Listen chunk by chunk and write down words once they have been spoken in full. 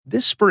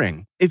This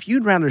spring, if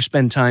you'd rather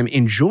spend time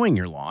enjoying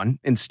your lawn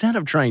instead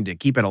of trying to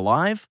keep it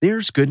alive,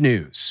 there's good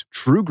news.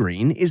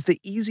 TruGreen is the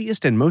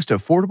easiest and most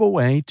affordable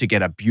way to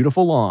get a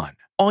beautiful lawn.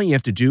 All you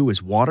have to do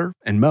is water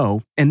and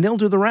mow, and they'll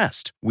do the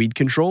rest. Weed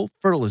control,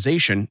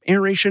 fertilization,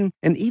 aeration,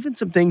 and even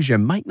some things you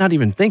might not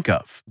even think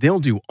of. They'll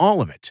do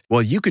all of it,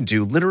 while you can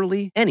do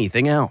literally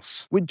anything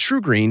else. With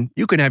TruGreen,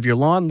 you can have your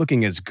lawn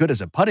looking as good as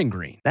a putting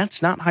green.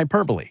 That's not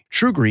hyperbole.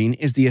 TruGreen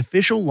is the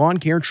official lawn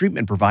care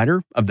treatment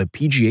provider of the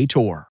PGA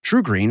Tour.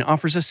 TruGreen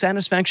offers a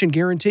satisfaction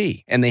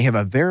guarantee, and they have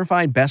a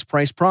verified best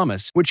price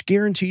promise, which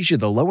guarantees you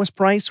the lowest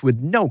price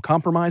with no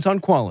compromise on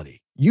quality.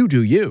 You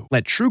do you.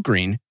 Let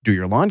TruGreen do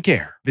your lawn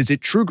care. Visit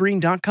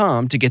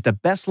TruGreen.com to get the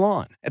best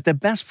lawn at the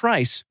best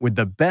price with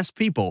the best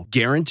people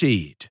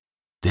guaranteed.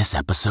 This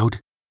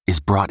episode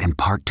is brought in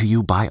part to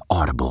you by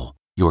Audible,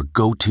 your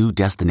go-to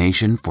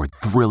destination for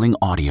thrilling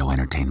audio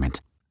entertainment.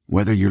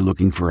 Whether you're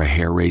looking for a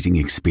hair-raising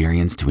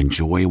experience to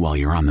enjoy while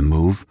you're on the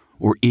move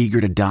or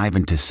eager to dive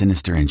into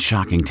sinister and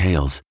shocking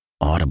tales,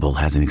 Audible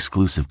has an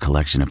exclusive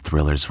collection of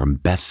thrillers from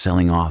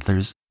best-selling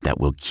authors that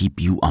will keep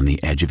you on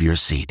the edge of your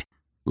seat.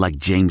 Like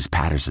James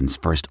Patterson's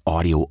first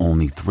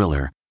audio-only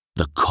thriller,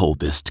 The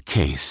Coldest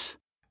Case.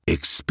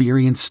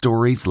 Experience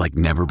stories like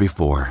never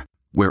before,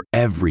 where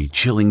every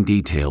chilling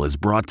detail is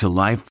brought to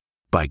life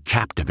by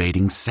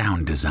captivating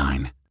sound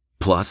design.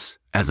 Plus,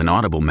 as an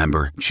Audible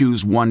member,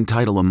 choose one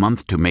title a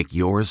month to make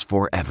yours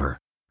forever.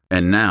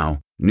 And now,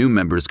 new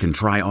members can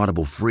try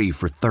Audible free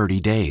for 30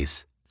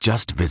 days.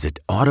 Just visit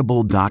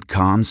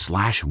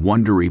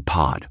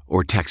audible.com/WonderyPod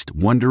or text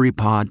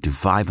WonderyPod to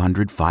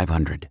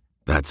 500-500.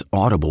 That's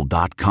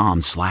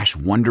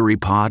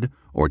audible.com/WonderyPod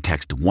or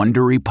text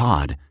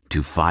WonderyPod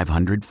to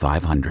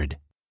 500-500.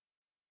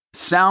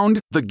 Sound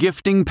the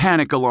gifting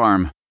panic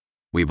alarm.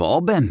 We've all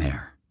been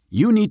there.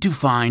 You need to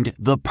find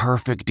the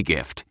perfect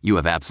gift. You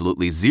have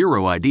absolutely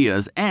zero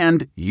ideas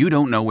and you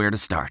don't know where to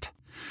start.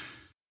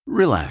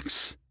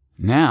 Relax.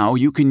 Now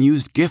you can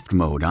use gift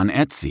mode on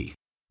Etsy.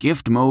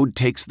 Gift mode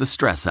takes the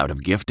stress out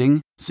of gifting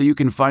so you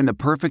can find the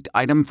perfect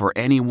item for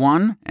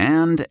anyone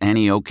and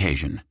any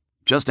occasion.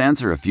 Just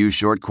answer a few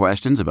short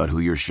questions about who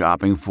you're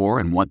shopping for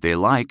and what they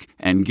like,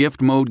 and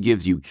Gift Mode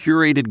gives you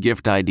curated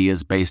gift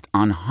ideas based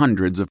on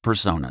hundreds of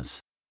personas.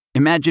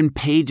 Imagine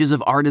pages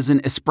of artisan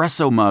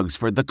espresso mugs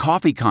for the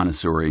coffee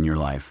connoisseur in your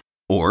life.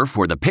 Or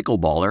for the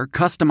pickleballer,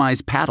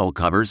 customized paddle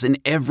covers in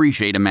every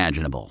shade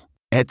imaginable.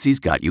 Etsy's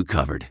got you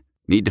covered.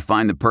 Need to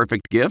find the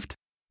perfect gift?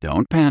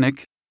 Don't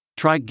panic.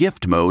 Try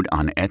Gift Mode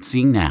on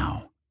Etsy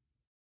now.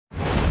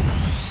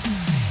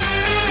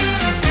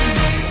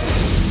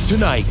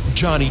 Tonight,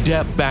 Johnny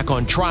Depp back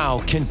on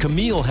trial. Can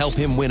Camille help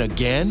him win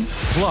again?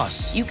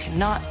 Plus, you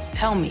cannot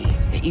tell me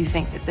that you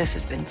think that this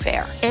has been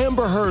fair.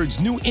 Amber Heard's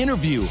new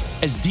interview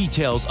as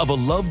details of a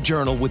love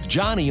journal with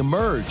Johnny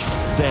emerge.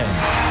 Then,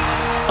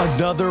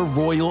 another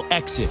royal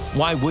exit.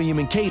 Why William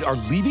and Kate are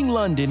leaving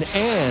London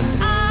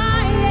and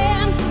I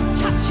am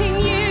touching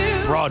you.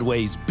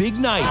 Broadway's big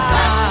night.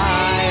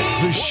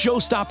 The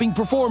show-stopping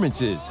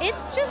performances.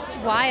 It's just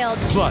wild.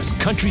 Plus,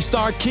 country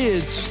star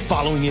kids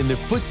following in the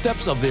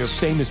footsteps of their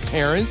famous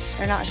parents.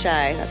 They're not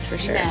shy, that's for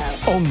sure. No.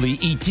 Only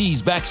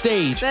ET's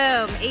backstage.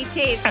 Boom,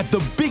 ET's. At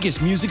the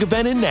biggest music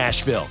event in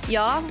Nashville.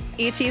 Y'all,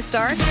 ET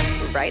starts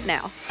right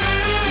now.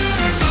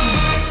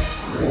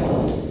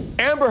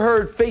 Amber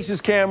Heard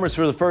faces cameras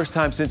for the first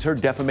time since her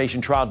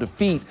defamation trial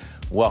defeat.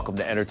 Welcome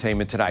to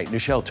Entertainment Tonight.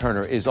 Nichelle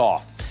Turner is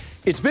off.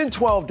 It's been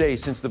 12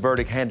 days since the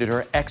verdict handed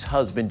her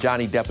ex-husband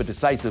Johnny Depp a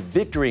decisive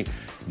victory.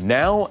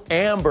 Now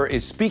Amber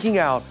is speaking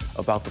out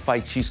about the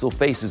fight she still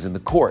faces in the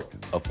court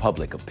of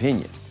public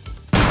opinion.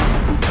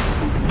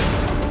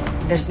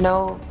 There's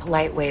no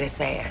polite way to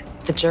say it.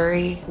 The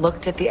jury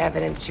looked at the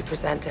evidence you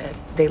presented.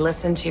 They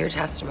listened to your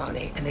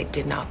testimony, and they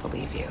did not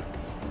believe you.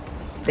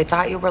 They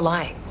thought you were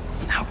lying.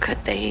 How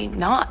could they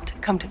not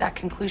come to that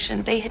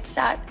conclusion? They had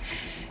sat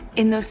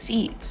in those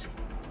seats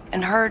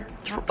and heard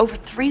over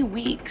 3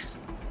 weeks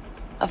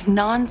of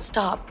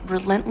nonstop,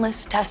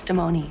 relentless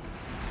testimony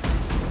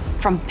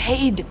from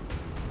paid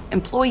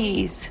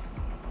employees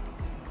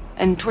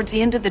and towards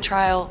the end of the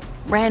trial,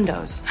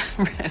 randos,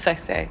 as I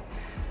say.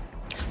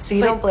 So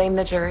you don't blame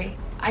the jury?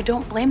 I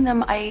don't blame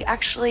them. I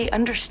actually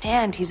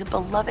understand he's a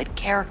beloved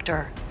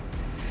character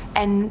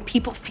and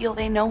people feel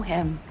they know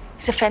him.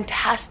 He's a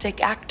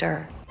fantastic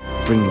actor.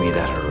 Bring me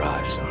that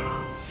horizon.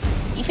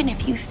 Even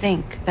if you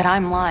think that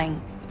I'm lying,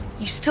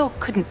 you still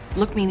couldn't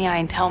look me in the eye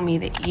and tell me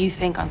that you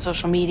think on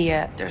social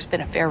media there's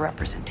been a fair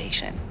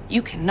representation.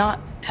 You cannot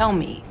tell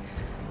me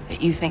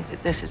that you think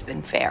that this has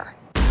been fair.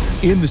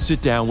 In the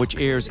Sit Down, which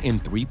airs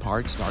in 3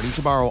 parts starting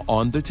tomorrow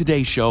on The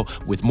Today Show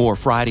with more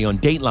Friday on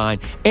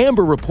Dateline,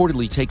 Amber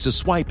reportedly takes a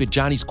swipe at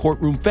Johnny's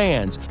courtroom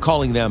fans,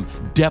 calling them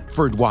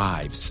Deptford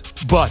wives.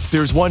 But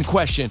there's one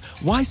question.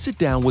 Why sit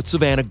down with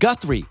Savannah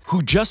Guthrie,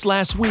 who just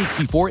last week,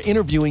 before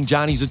interviewing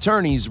Johnny's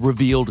attorneys,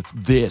 revealed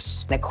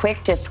this? A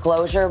quick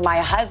disclosure, my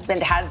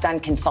husband has done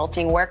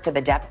consulting work for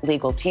the Depp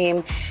legal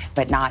team,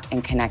 but not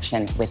in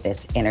connection with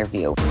this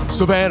interview.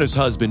 Savannah's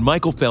husband,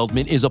 Michael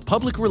Feldman, is a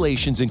public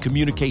relations and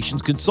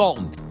communications consultant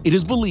Walton. It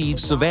is believed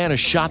Savannah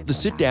shot the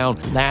sit-down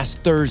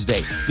last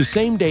Thursday, the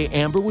same day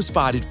Amber was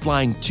spotted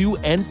flying to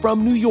and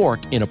from New York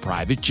in a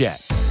private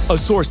jet. A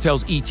source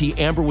tells ET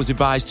Amber was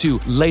advised to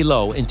lay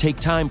low and take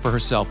time for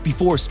herself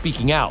before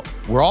speaking out.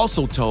 We're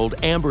also told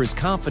Amber is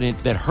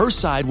confident that her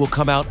side will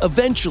come out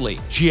eventually.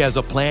 She has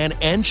a plan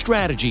and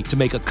strategy to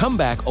make a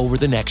comeback over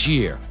the next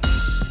year.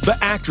 The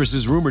actress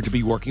is rumored to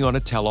be working on a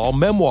tell-all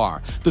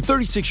memoir. The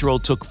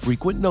 36-year-old took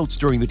frequent notes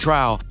during the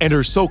trial, and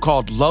her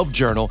so-called love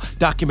journal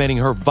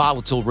documenting her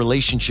volatile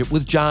relationship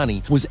with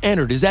Johnny was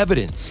entered as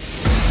evidence.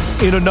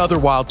 In another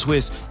wild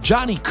twist,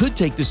 Johnny could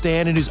take the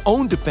stand in his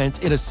own defense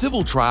in a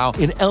civil trial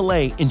in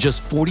L.A. in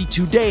just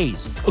 42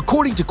 days.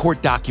 According to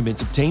court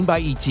documents obtained by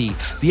ET,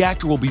 the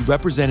actor will be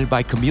represented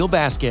by Camille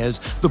Vasquez,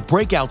 the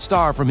breakout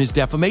star from his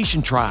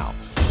defamation trial.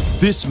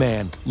 This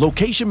man,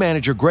 location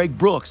manager Greg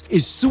Brooks,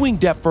 is suing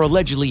Depp for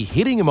allegedly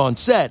hitting him on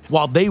set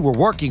while they were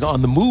working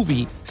on the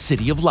movie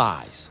City of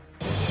Lies.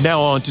 Now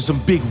on to some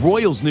big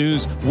Royals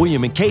news.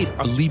 William and Kate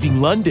are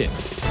leaving London.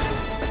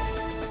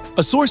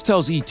 A source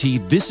tells ET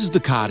this is the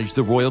cottage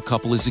the royal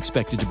couple is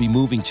expected to be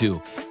moving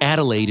to.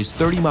 Adelaide is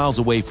 30 miles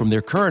away from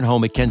their current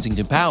home at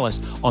Kensington Palace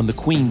on the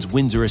Queen's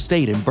Windsor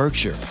estate in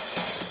Berkshire.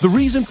 The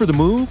reason for the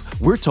move?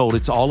 We're told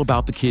it's all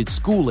about the kids'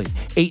 schooling.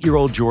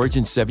 8-year-old George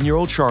and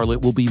 7-year-old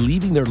Charlotte will be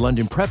leaving their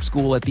London prep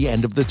school at the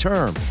end of the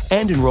term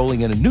and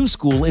enrolling in a new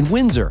school in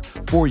Windsor.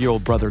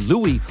 4-year-old brother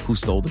Louis, who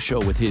stole the show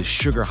with his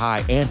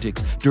sugar-high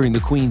antics during the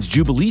Queen's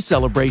Jubilee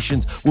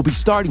celebrations, will be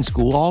starting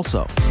school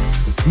also.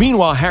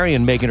 Meanwhile, Harry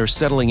and Meghan are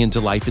settling into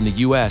life in the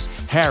U.S.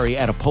 Harry,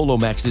 at a polo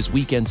match this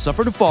weekend,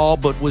 suffered a fall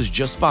but was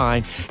just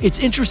fine. It's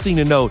interesting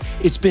to note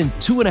it's been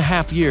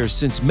 2.5 years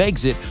since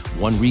Megxit.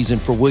 One reason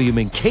for William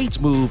and Kate's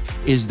move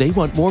is they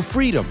want more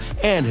freedom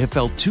and have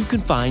felt too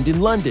confined in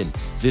London.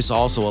 This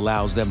also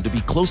allows them to be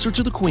closer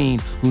to the Queen,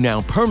 who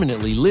now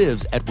permanently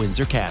lives at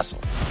Windsor Castle.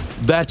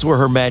 That's where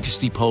Her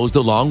Majesty posed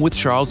along with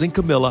Charles and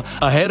Camilla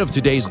ahead of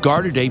today's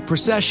Garter Day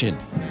procession.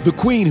 The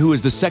Queen, who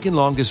is the second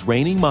longest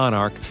reigning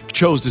monarch,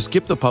 chose to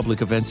skip the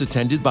public events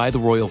attended by the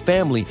royal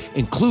family,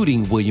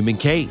 including William and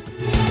Kate.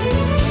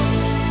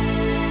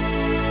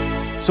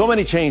 So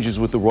many changes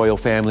with the royal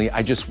family.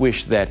 I just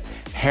wish that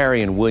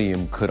Harry and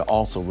William could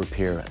also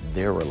repair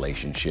their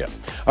relationship.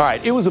 All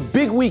right, it was a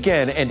big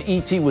weekend and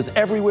ET was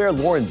everywhere.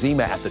 Lauren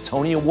Zima at the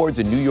Tony Awards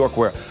in New York,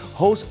 where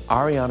host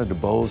Ariana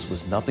DeBose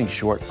was nothing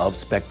short of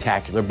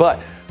spectacular. But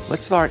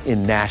let's start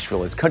in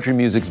Nashville, as country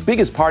music's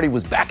biggest party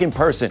was back in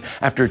person.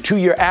 After a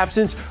 2-year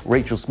absence,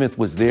 Rachel Smith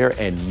was there,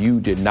 and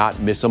you did not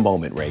miss a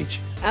moment, Rach.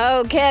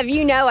 Oh, Kev,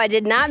 you know I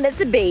did not miss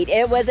a beat.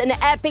 It was an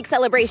epic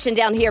celebration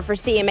down here for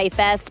CMA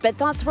Fest, but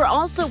thoughts were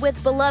also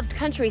with beloved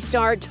country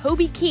star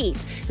Toby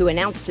Keith, who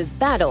announced his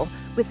battle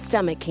with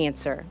stomach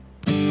cancer.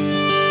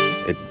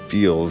 It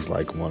feels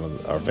like one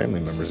of our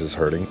family members is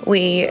hurting.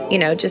 We,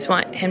 just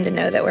want him to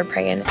know that we're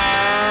praying.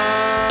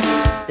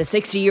 The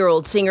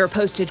 60-year-old singer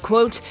posted,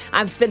 quote,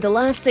 "I've spent the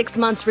last 6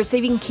 months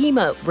receiving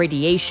chemo,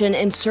 radiation,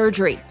 and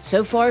surgery.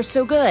 So far,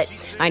 so good.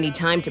 I need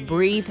time to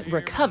breathe,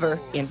 recover,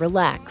 and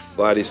relax."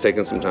 Glad he's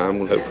taking some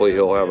time. Hopefully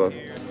he'll have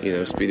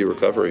a, speedy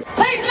recovery.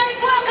 Please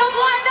make welcome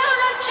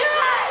Wynonna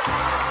Judd!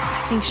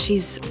 I think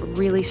she's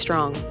really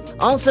strong.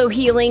 Also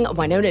healing,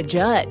 Wynonna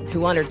Judd,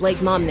 who honored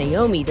late mom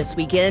Naomi this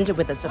weekend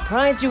with a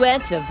surprise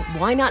duet of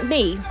Why Not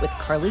Me with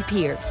Carly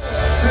Pierce.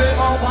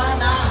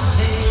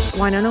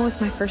 Wynonna was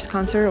my first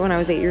concert when I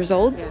was 8 years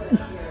old.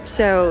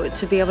 So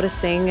to be able to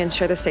sing and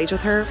share the stage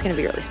with her, it's going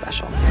to be really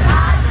special.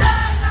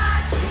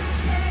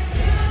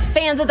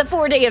 Fans at the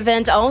 4-day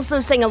event also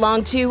sang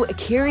along to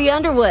Carrie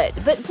Underwood.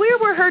 But where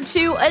were her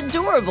two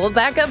adorable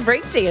backup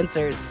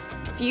breakdancers?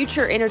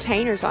 Future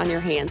entertainers on your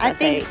hands, I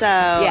think so.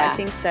 Yeah. I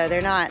think so.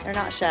 They're not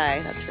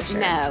shy, that's for sure.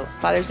 No.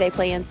 Father's Day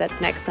plans,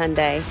 that's next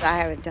Sunday. I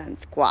haven't done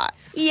squat.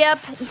 Yep,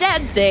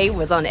 Dad's Day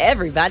was on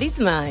everybody's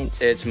mind.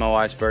 It's my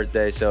wife's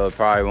birthday, so I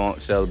probably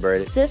won't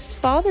celebrate it. This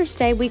Father's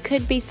Day, we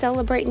could be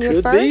celebrating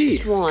your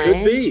first one.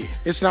 Could be.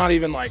 It's not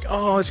even like,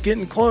 oh, it's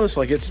getting close.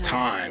 Like, it's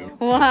time.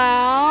 Wow.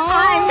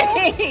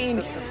 I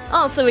mean,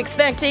 also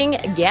expecting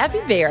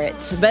Gabby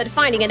Barrett, but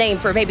finding a name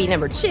for baby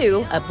number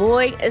 2, a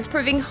boy, is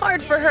proving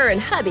hard for her and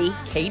hubby,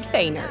 Cade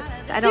Fainer.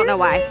 I don't know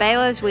why.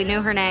 Bayla's, we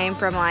knew her name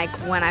from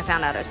when I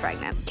found out I was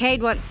pregnant.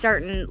 Cade wants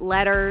certain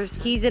letters.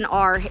 He's an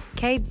R.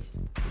 Cade's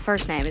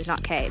first name is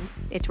not Cade.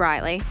 It's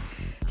Riley.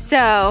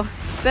 So,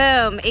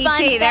 boom,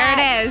 E.T., there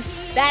it is.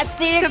 That's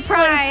the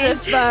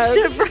surprise,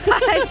 exclusive, folks.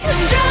 Surprise.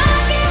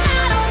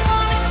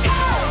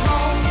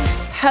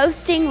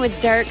 Hosting with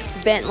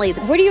Dierks Bentley.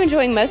 What are you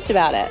enjoying most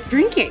about it?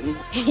 Drinking.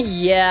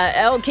 Yeah,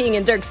 Elle King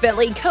and Dierks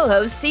Bentley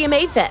co-host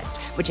CMA Fest,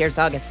 which airs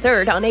August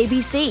 3rd on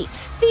ABC,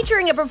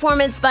 featuring a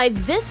performance by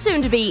this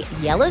soon-to-be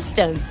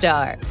Yellowstone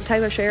star.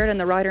 Taylor Sheridan,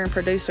 the writer and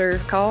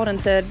producer, called and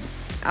said,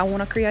 I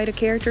want to create a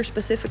character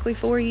specifically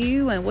for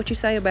you, and what you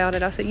say about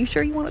it. I said, you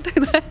sure you want to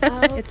do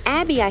that? It's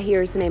Abby, I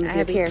hear, is the name of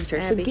your character,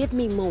 Abby. So give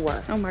me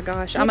more. Oh my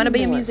gosh, I'm going to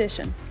be a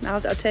musician. I'll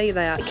tell you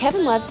that.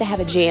 Kevin loves to have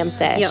a jam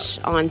sesh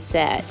on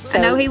set. So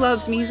I know he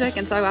loves music,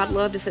 and so I'd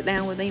love to sit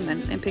down with him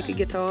and pick a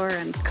guitar.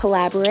 And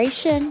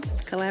Collaboration.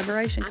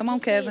 Come on,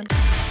 Kevin.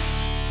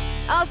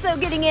 Also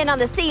getting in on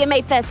the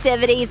CMA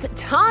festivities,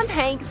 Tom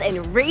Hanks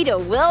and Rita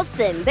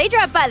Wilson. They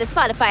drop by the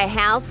Spotify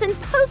house and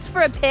pose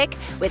for a pic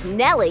with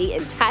Nelly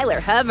and Tyler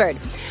Hubbard.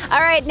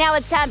 All right, now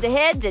it's time to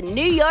head to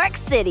New York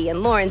City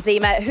and Lauren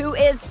Zima, who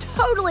is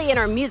totally in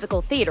our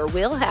musical theater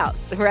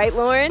wheelhouse. Right,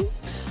 Lauren?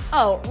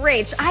 Oh,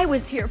 Rach, I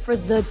was here for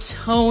the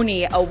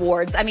Tony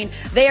Awards. I mean,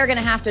 they are going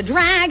to have to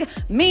drag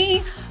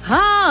me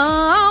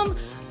home.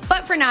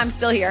 But for now, I'm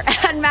still here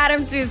at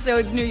Madame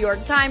Tussauds New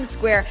York Times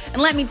Square.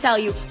 And let me tell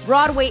you,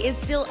 Broadway is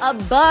still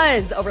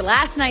abuzz over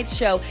last night's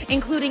show,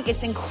 including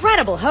its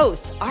incredible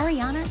host,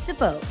 Ariana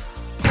DeBose.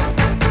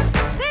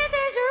 This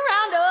is your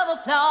round of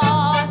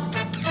applause.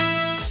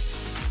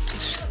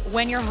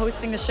 When you're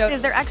hosting the show,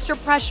 is there extra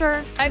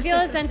pressure? I feel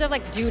a sense of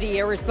like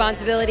duty or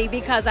responsibility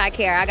because I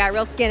care. I got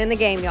real skin in the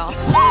game, y'all.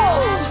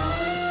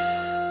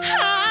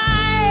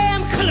 I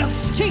am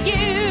close to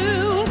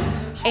you.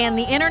 And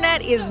the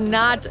internet is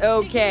not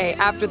okay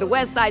after the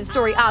West Side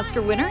Story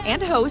Oscar winner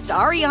and host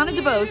Ariana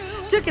DeBose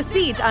took a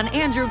seat on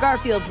Andrew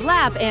Garfield's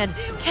lap and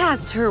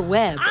cast her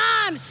web.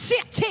 I'm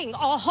sitting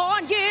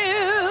on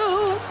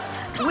you.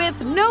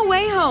 With No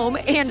Way Home,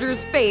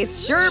 Andrew's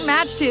face sure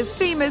matched his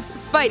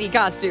famous Spidey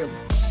costume.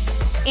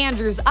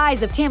 Andrew's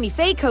Eyes of Tammy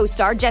Faye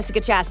co-star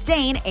Jessica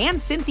Chastain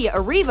and Cynthia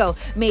Erivo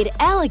made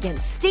elegant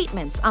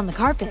statements on the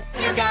carpet.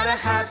 You gotta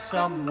have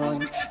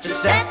someone to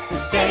set the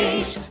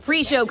stage.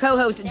 Pre-show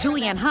co-host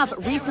Julianne Hough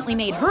recently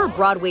made her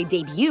Broadway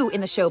debut in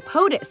the show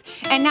POTUS.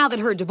 And now that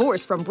her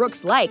divorce from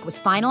Brooks Laich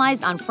was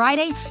finalized on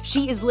Friday,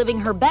 she is living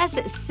her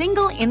best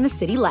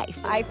single-in-the-city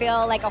life. I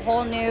feel like a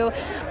whole new,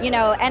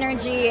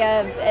 energy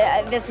of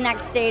this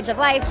next stage of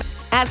life.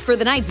 As for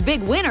the night's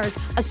big winners,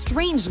 A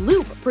Strange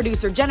Loop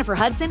producer Jennifer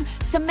Hudson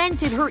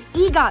cemented her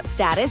EGOT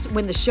status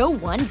when the show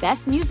won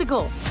Best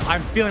Musical.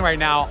 I'm feeling right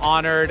now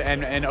honored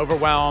and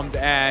overwhelmed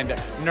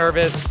and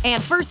nervous.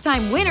 And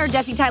first-time winner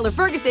Jesse Tyler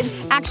Ferguson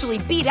actually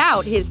beat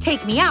out his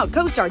Take Me Out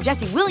co-star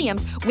Jesse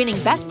Williams, winning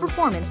Best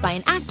Performance by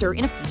an Actor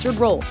in a Featured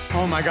Role.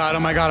 Oh my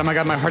God,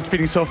 my heart's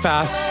beating so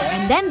fast.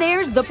 And then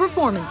there's the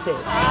performances.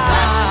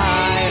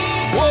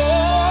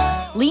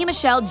 Lea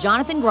Michele,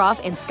 Jonathan Groff,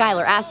 and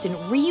Skylar Astin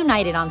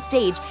reunited on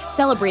stage,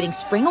 celebrating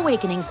Spring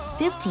Awakening's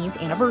 15th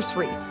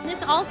anniversary.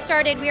 This all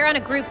started, we were on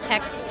a group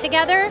text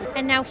together,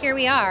 and now here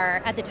we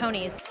are at the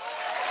Tonys.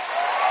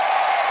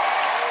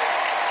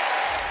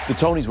 The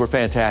Tonys were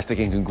fantastic,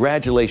 and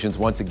congratulations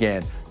once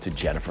again to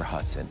Jennifer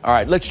Hudson. All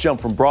right, let's jump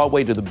from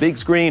Broadway to the big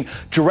screen.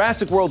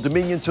 Jurassic World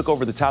Dominion took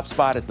over the top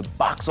spot at the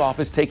box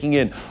office, taking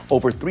in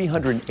over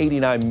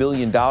 $389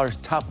 million.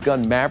 Top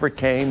Gun Maverick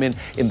came in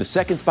the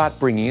second spot,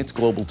 bringing its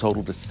global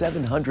total to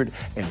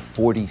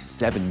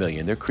 $747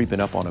 million. They're creeping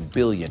up on $1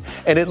 billion.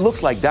 And it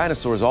looks like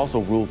dinosaurs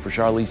also ruled for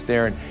Charlize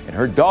Theron and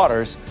her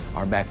daughters.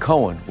 Our Matt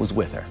Cohen was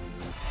with her.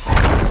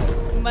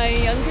 My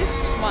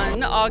youngest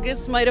one,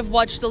 August, might have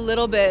watched a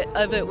little bit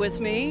of it with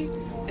me,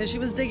 and she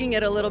was digging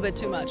it a little bit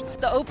too much.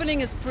 The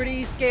opening is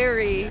pretty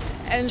scary,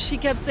 and she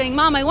kept saying,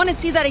 Mom, I want to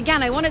see that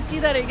again. I want to see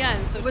that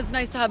again. So it was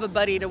nice to have a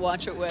buddy to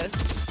watch it with.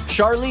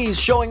 Charlize,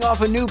 showing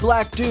off a new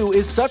Black Do,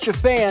 is such a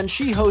fan,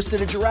 she hosted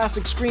a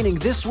Jurassic screening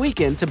this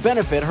weekend to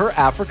benefit her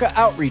Africa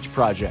Outreach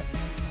Project.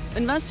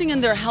 Investing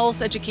in their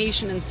health,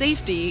 education, and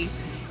safety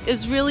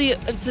is really,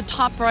 it's a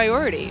top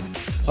priority.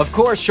 Of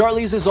course,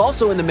 Charlize is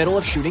also in the middle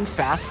of shooting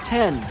Fast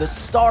 10, the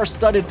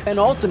star-studded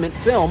penultimate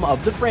film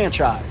of the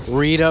franchise.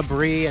 Rita,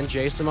 Brie, and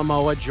Jason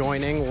Momoa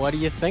joining. What do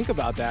you think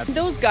about that?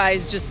 Those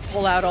guys just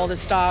pull out all the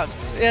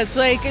stops. It's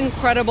like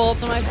incredible.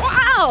 I'm like,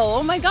 wow,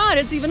 oh my God,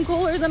 it's even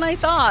cooler than I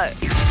thought.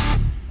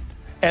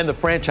 And the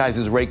franchise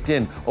has raked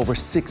in over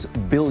 $6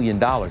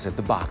 billion at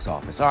the box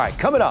office. All right,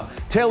 coming up,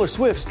 Taylor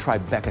Swift's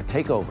Tribeca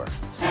Takeover.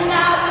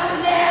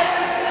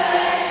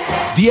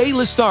 The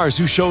A-list stars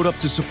who showed up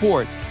to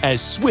support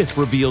as Swift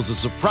reveals a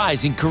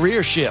surprising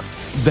career shift.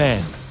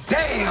 Then,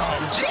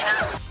 damn,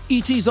 Gina!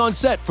 E.T.'s on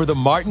set for the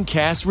Martin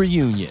cast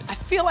reunion. I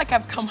feel like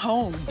I've come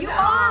home. You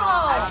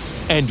are!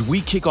 And we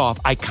kick off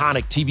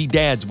iconic TV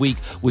Dads Week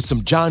with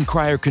some Jon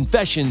Cryer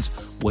confessions,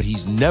 what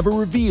he's never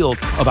revealed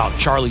about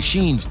Charlie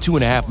Sheen's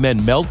 2.5 Men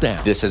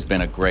meltdown. This has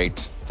been a great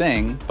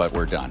thing, but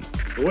we're done.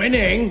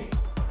 Winning!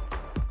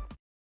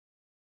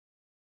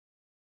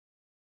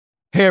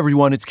 Hey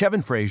everyone, it's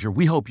Kevin Frazier.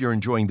 We hope you're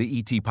enjoying the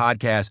ET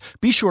podcast.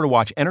 Be sure to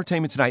watch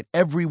Entertainment Tonight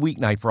every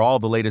weeknight for all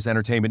the latest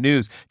entertainment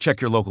news. Check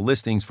your local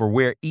listings for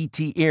where ET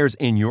airs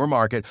in your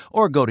market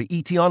or go to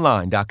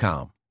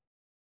etonline.com.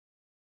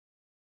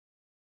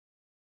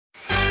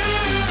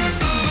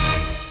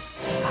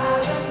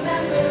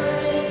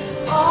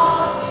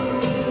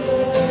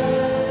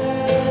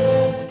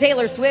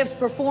 Taylor Swift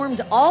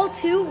performed all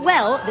too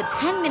well the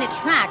 10-minute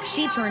track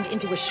she turned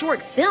into a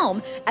short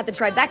film at the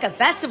Tribeca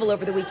Festival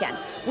over the weekend,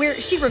 where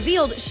she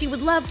revealed she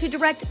would love to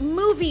direct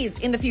movies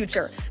in the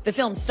future. The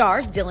film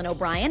stars Dylan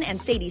O'Brien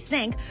and Sadie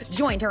Sink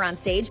joined her on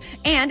stage,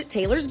 and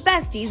Taylor's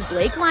besties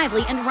Blake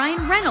Lively and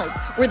Ryan Reynolds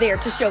were there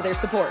to show their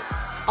support.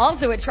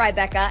 Also at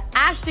Tribeca,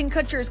 Ashton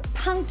Kutcher's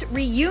Punk'd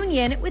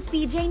reunion with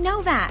BJ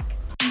Novak.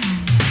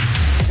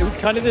 It was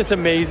kind of this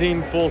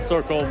amazing full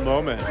circle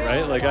moment,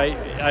 right? Like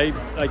I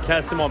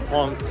cast him on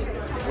Punk'd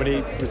when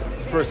he was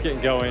first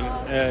getting going,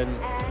 and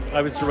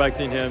I was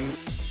directing him.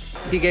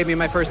 He gave me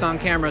my first on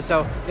camera,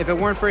 so if it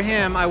weren't for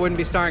him, I wouldn't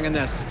be starring in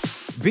this.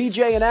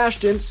 BJ and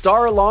Ashton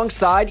star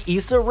alongside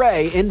Issa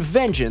Rae in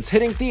Vengeance,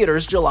 hitting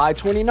theaters July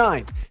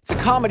 29th. It's a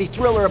comedy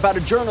thriller about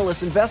a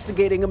journalist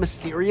investigating a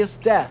mysterious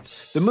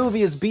death. The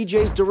movie is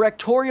BJ's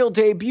directorial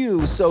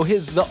debut, so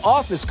his The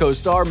Office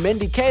co-star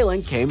Mindy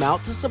Kaling came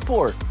out to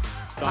support.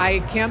 I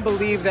can't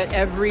believe that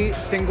every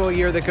single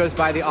year that goes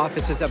by, The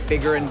Office is a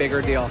bigger and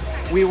bigger deal.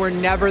 We were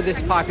never this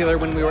popular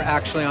when we were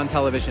actually on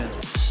television.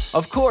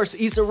 Of course,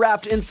 Issa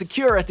wrapped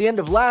Insecure at the end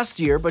of last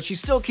year, but she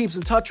still keeps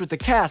in touch with the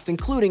cast,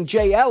 including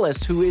Jay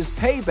Ellis, who is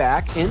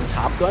Payback in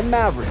Top Gun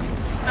Maverick.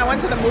 I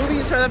went to the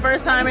movies for the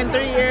first time in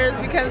 3 years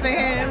because of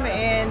him,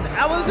 and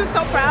I was just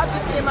so proud to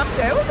see him up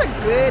there. It was a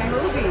good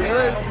movie.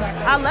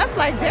 I left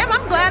like, damn,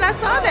 I'm glad I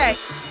saw that.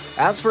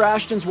 As for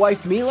Ashton's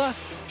wife, Mila,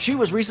 she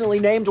was recently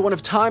named one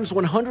of Time's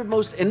 100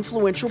 most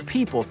influential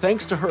people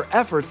thanks to her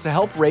efforts to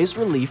help raise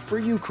relief for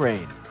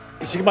Ukraine.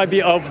 She might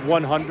be of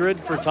 100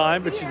 for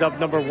Time, but she's up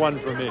 #1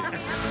 for me.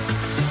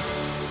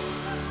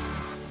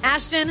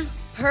 Ashton,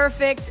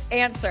 perfect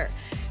answer.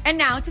 And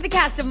now to the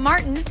cast of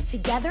Martin,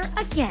 Together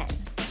Again.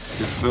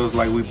 Just feels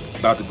like we're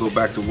about to go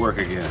back to work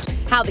again.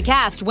 How the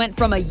cast went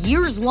from a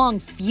years-long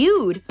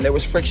feud. There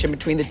was friction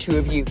between the two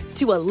of you.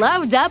 To a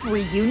loved-up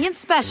reunion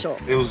special.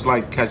 It was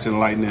like catching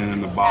lightning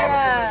in the bottle.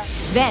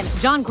 Then,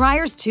 John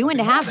Cryer's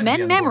 2.5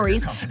 Men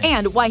memories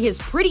and why his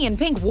Pretty in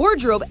Pink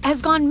wardrobe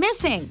has gone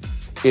missing.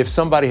 If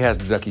somebody has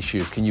the ducky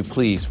shoes, can you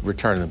please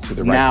return them to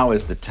the right? Now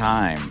is the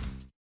time.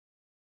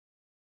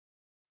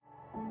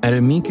 At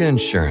Amica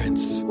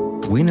Insurance,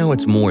 we know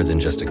it's more than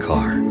just a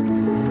car.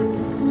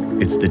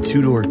 It's the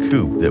two-door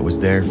coupe that was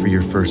there for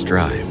your first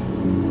drive.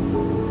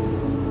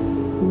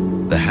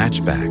 The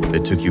hatchback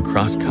that took you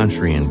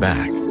cross-country and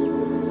back.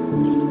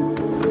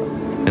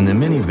 And the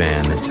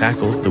minivan that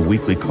tackles the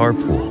weekly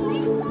carpool.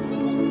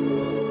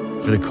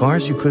 For the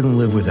cars you couldn't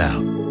live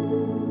without,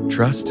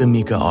 trust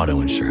Amica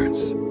Auto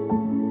Insurance.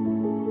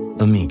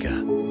 Amica.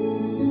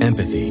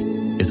 Empathy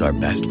is our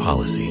best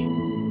policy.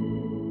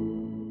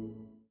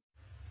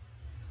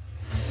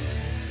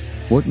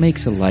 What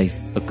makes a life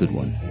a good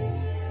one?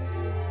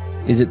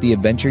 Is it the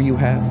adventure you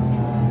have?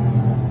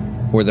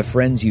 Or the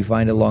friends you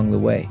find along the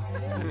way?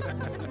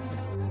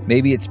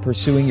 Maybe it's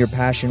pursuing your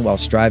passion while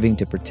striving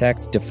to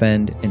protect,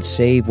 defend, and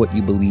save what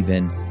you believe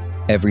in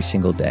every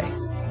single day.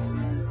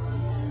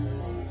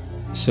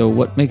 So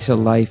what makes a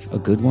life a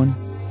good one?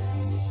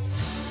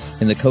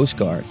 In the Coast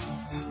Guard,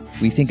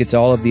 we think it's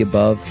all of the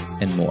above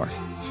and more.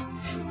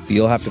 But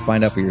you'll have to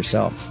find out for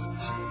yourself.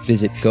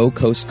 Visit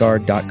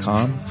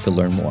gocoastguard.com to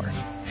learn more.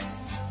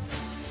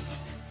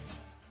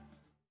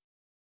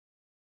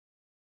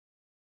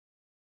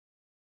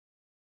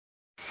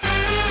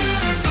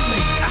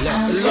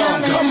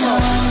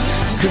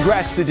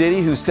 Congrats to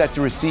Diddy, who's set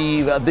to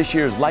receive this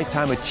year's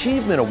Lifetime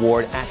Achievement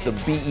Award at the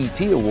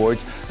BET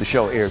Awards. The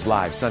show airs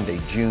live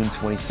Sunday, June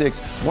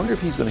 26. Wonder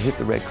if he's going to hit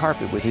the red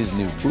carpet with his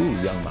new boo,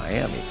 Young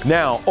Miami.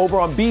 Now, over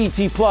on BET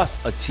Plus,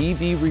 a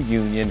TV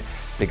reunion.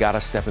 They got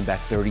us stepping back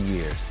 30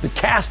 years. The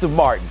cast of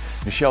Martin,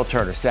 Nichelle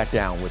Turner, sat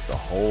down with the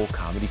whole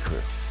comedy crew.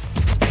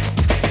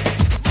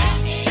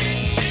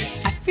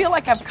 I feel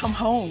like I've come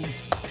home.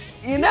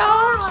 You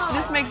know,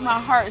 this makes my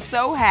heart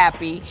so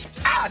happy.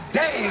 Ah,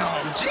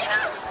 damn,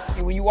 Gina.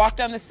 When you walked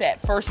on the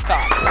set, first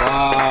thought.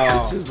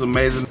 Wow. It's just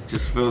amazing. It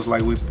just feels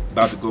like we're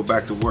about to go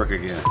back to work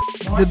again.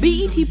 The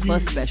BET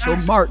Plus special,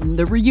 Martin,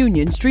 the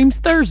Reunion, streams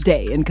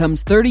Thursday and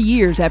comes 30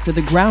 years after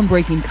the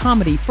groundbreaking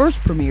comedy first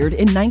premiered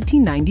in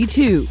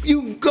 1992.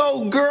 You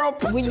go, girl.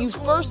 When you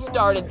first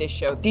started this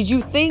show, did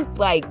you think,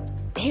 like,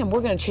 damn,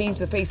 we're going to change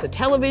the face of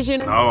television?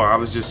 No, I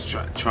was just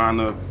trying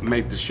to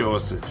make the show a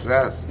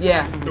success.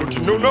 Yeah. Don't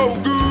you know no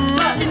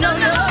good? Don't you know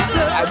no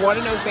good? I want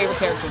to know favorite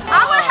character.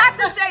 I would have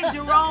to say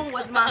Jerome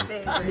was my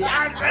favorite.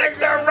 I said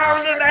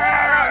Jerome in the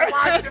house.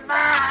 Watch your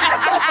mouth.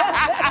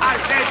 I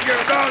said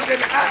Jerome in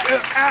the house.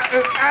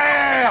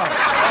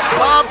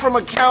 Bob from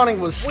accounting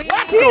was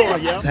slapped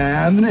on you.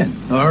 Happening.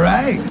 All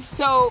right.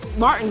 So,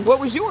 Martin, what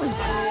was yours?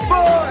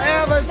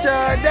 Forever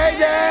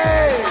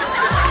Shanae.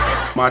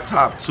 My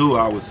top two,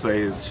 I would say,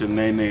 is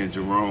Shanae and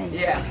Jerome.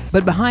 Yeah.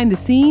 But behind the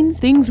scenes,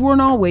 things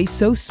weren't always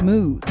so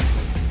smooth.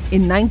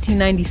 In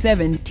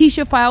 1997,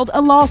 Tisha filed a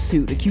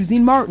lawsuit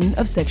accusing Martin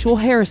of sexual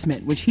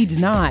harassment, which he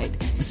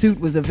denied. The suit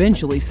was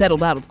eventually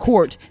settled out of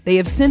court. They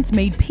have since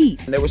made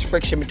peace. There was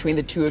friction between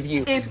the two of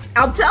you. If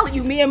I'm telling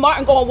you, me and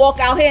Martin gonna walk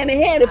out hand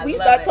in hand if we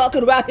start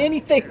talking about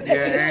anything.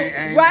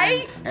 Yeah,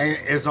 right?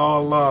 It's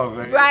all love.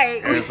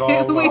 Right. It's all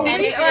love.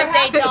 And if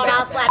they don't,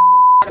 I'll slap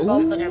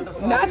both of them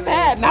before. Not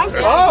that. Not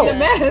slapping the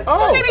mess. So,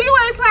 Sheena, you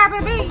ain't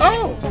slapping me.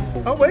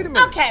 Oh, wait a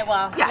minute. Okay,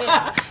 well,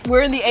 yeah.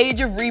 We're in the age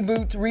of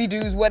reboots,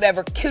 redos,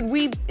 whatever.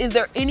 Is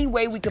there any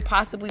way we could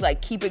possibly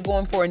like keep it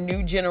going for a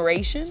new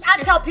generation? I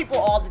tell people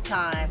all the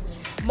time,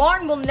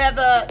 Martin will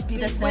never be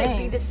the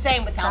same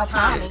without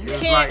Tommy.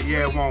 It's like,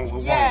 it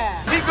won't.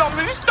 Yeah. He gonna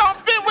be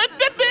stomping with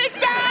the big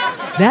guy.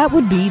 That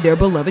would be their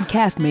beloved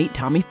castmate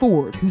Tommy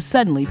Ford, who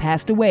suddenly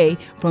passed away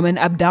from an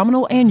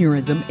abdominal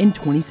aneurysm in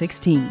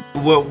 2016.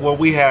 What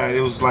we had,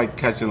 it was like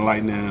catching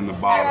lightning in a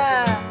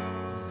bottle.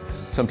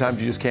 Sometimes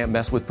you just can't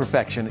mess with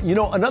perfection. You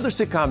know, another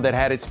sitcom that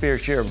had its fair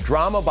share of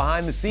drama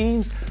behind the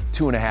scenes,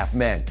 2.5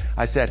 Men.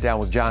 I sat down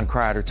with John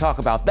Cryer to talk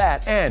about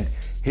that and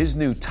his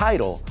new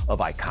title of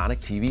iconic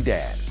TV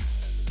dad.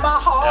 My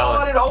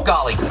heart, oh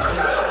golly.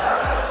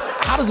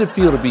 How does it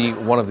feel to be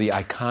one of the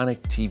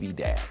iconic TV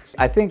dads?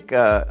 I think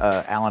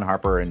Alan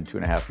Harper and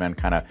 2.5 Men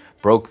kind of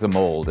broke the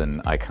mold in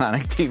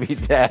iconic TV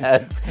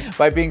dads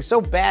by being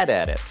so bad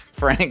at it,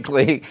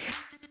 frankly.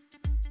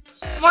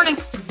 Morning.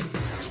 It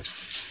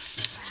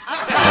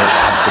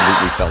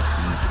absolutely felt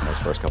easy in those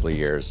first couple of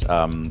years.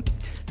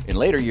 In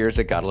later years,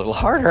 it got a little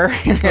harder.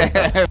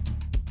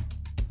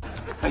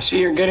 I see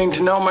you're getting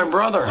to know my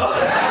brother.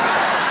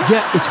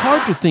 Yeah, it's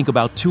hard to think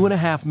about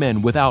 2.5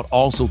 Men without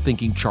also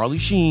thinking Charlie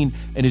Sheen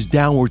and his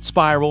downward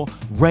spiral,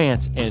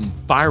 rants, and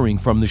firing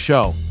from the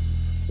show.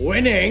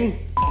 Winning.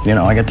 You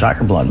know, I get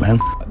tiger blood,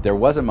 man. There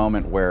was a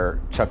moment where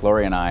Chuck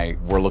Lorre and I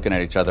were looking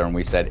at each other and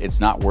we said,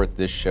 it's not worth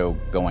this show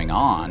going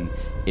on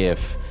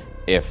if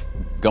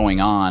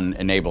going on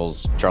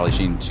enables Charlie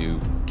Sheen to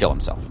kill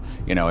himself.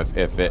 You know,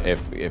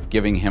 if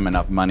giving him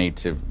enough money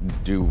to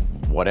do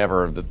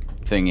whatever the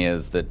thing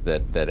is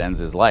that ends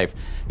his life,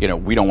 you know,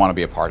 we don't want to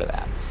be a part of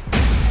that.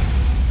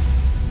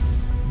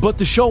 But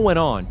the show went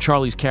on.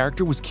 Charlie's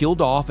character was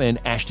killed off and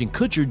Ashton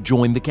Kutcher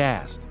joined the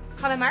cast.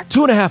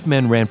 2.5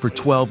 Men ran for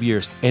 12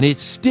 years and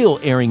it's still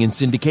airing in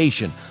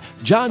syndication.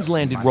 John's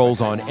landed roles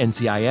on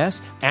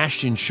NCIS,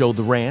 Ashton showed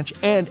The Ranch,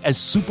 and as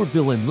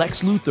supervillain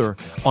Lex Luthor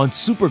on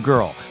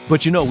Supergirl.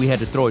 But you know, we had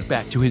to throw it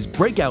back to his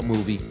breakout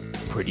movie,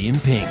 Pretty in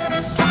Pink.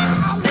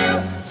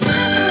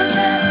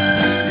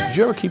 Did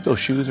you ever keep those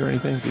shoes or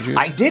anything? Did you?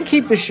 I did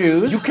keep the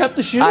shoes. You kept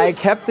the shoes? I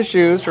kept the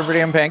shoes for Pretty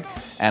in Pink,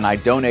 and I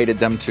donated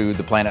them to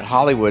the Planet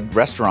Hollywood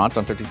restaurant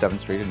on 57th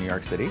Street in New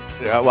York City.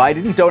 Well, I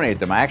didn't donate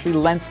them. I actually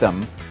lent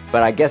them,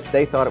 but I guess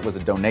they thought it was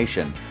a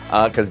donation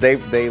because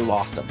they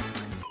lost them.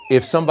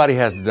 If somebody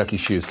has the Ducky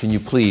shoes, can you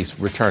please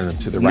return them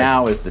to the right?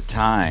 Now is the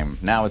time.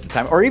 Now is the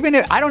time. Or even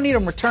if I don't need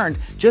them returned,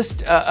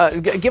 just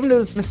give them to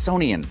the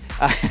Smithsonian.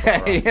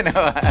 You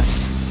know.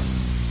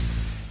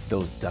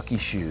 Those Ducky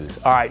shoes.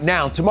 All right,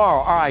 now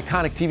tomorrow, our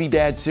iconic TV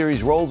Dad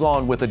series rolls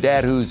on with a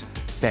dad whose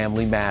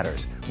family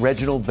matters,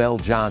 Reginald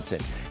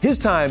VelJohnson. His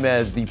time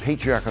as the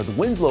patriarch of the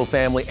Winslow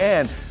family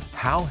and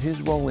how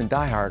his role in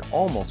Die Hard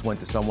almost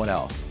went to someone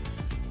else.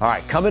 All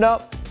right, coming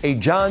up, a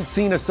John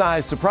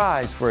Cena-sized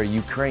surprise for a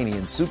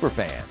Ukrainian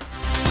superfan.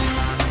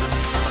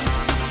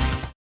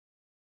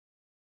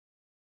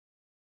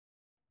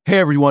 Hey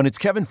everyone, it's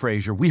Kevin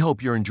Frazier. We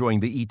hope you're enjoying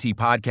the ET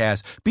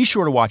podcast. Be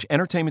sure to watch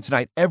Entertainment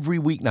Tonight every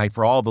weeknight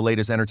for all the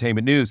latest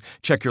entertainment news.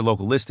 Check your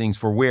local listings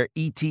for where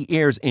ET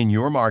airs in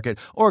your market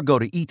or go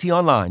to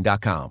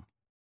etonline.com.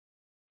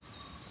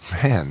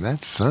 Man,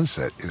 that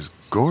sunset is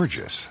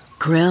gorgeous.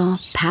 Grill,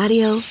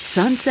 patio,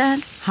 sunset.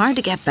 Hard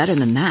to get better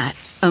than that.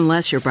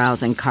 Unless you're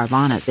browsing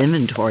Carvana's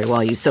inventory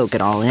while you soak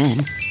it all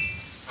in.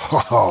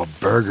 Oh,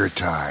 burger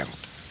time.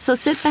 So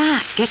sit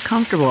back, get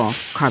comfortable.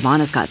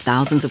 Carvana's got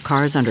thousands of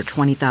cars under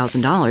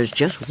 $20,000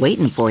 just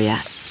waiting for you.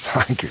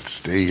 I could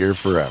stay here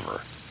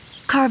forever.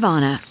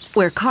 Carvana,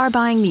 where car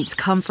buying meets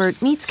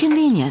comfort, meets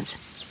convenience.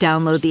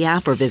 Download the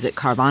app or visit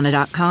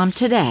Carvana.com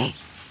today.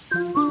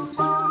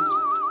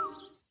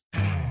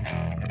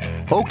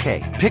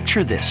 Okay,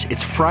 picture this.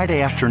 It's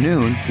Friday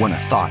afternoon when a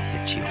thought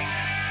hits you.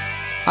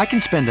 I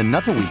can spend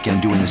another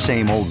weekend doing the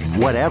same old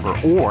whatever,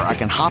 or I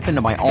can hop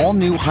into my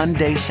all-new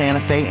Hyundai Santa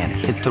Fe and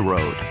hit the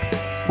road.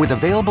 With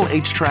available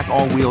H-Track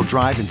all-wheel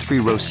drive and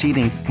 3-row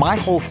seating, my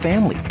whole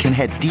family can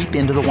head deep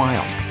into the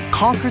wild.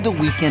 Conquer the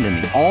weekend in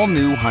the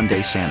all-new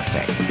Hyundai Santa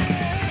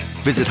Fe.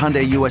 Visit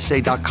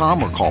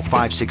HyundaiUSA.com or call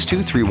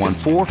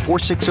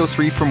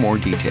 562-314-4603 for more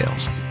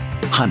details.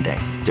 Hyundai,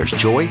 there's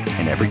joy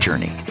in every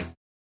journey.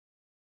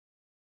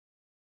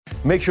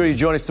 Make sure you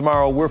join us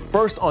tomorrow. We're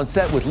first on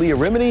set with Leah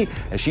Remini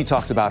as she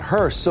talks about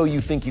her So You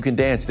Think You Can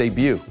Dance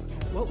debut.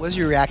 What was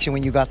your reaction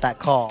when you got that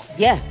call?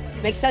 Yeah,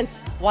 makes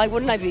sense. Why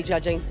wouldn't I be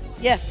judging?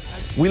 Yeah.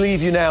 We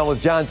leave you now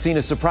with John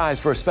Cena's surprise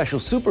for a special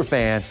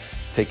superfan.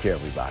 Take care,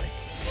 everybody.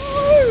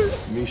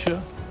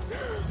 Misha,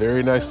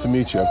 very nice to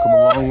meet you. I've come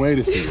a long way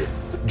to see you.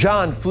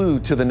 John flew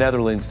to the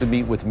Netherlands to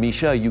meet with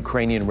Misha, a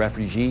Ukrainian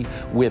refugee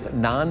with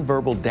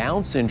nonverbal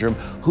Down syndrome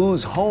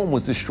whose home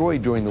was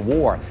destroyed during the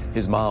war.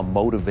 His mom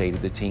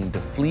motivated the team to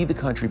flee the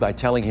country by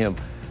telling him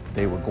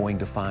they were going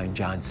to find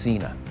John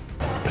Cena.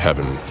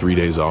 Having 3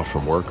 days off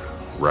from work,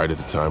 right at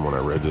the time when I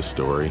read this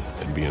story,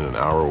 and being an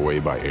hour away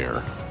by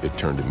air, it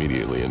turned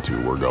immediately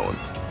into we're going.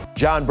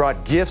 John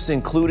brought gifts,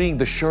 including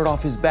the shirt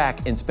off his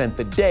back, and spent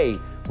the day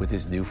with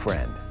his new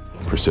friend.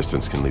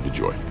 Persistence can lead to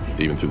joy,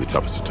 even through the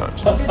toughest of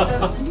times.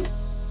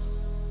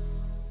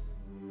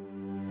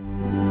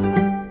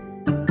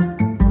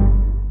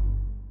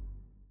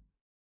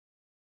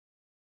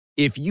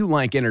 If you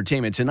like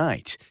Entertainment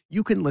Tonight,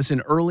 you can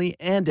listen early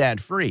and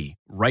ad-free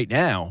right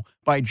now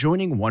by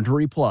joining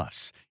Wondery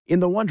Plus. in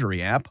the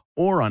Wondery app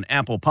or on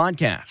Apple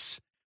Podcasts.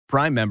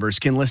 Prime members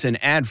can listen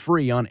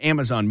ad-free on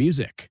Amazon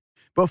Music.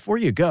 Before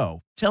you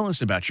go, tell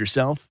us about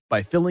yourself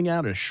by filling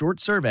out a short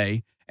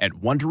survey at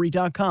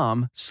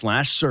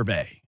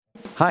Wondery.com/survey.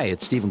 Hi,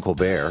 it's Stephen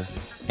Colbert,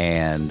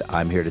 and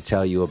I'm here to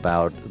tell you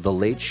about The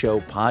Late Show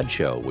Pod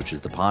Show, which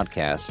is the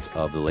podcast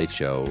of The Late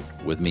Show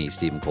with me,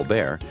 Stephen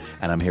Colbert,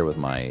 and I'm here with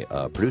my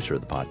producer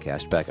of the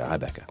podcast, Becca. Hi,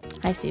 Becca.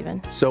 Hi,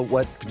 Stephen. So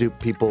what do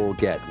people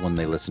get when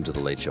they listen to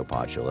The Late Show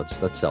Pod Show? Let's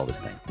sell this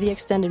thing. The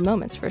extended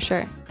moments, for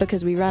sure,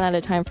 because we run out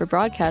of time for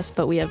broadcast,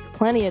 but we have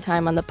plenty of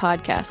time on the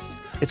podcast.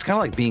 It's kind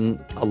of like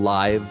being a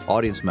live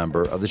audience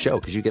member of the show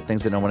because you get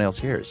things that no one else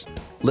hears.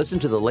 Listen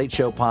to The Late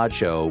Show Pod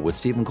Show with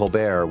Stephen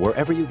Colbert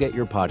wherever you get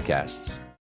your podcasts.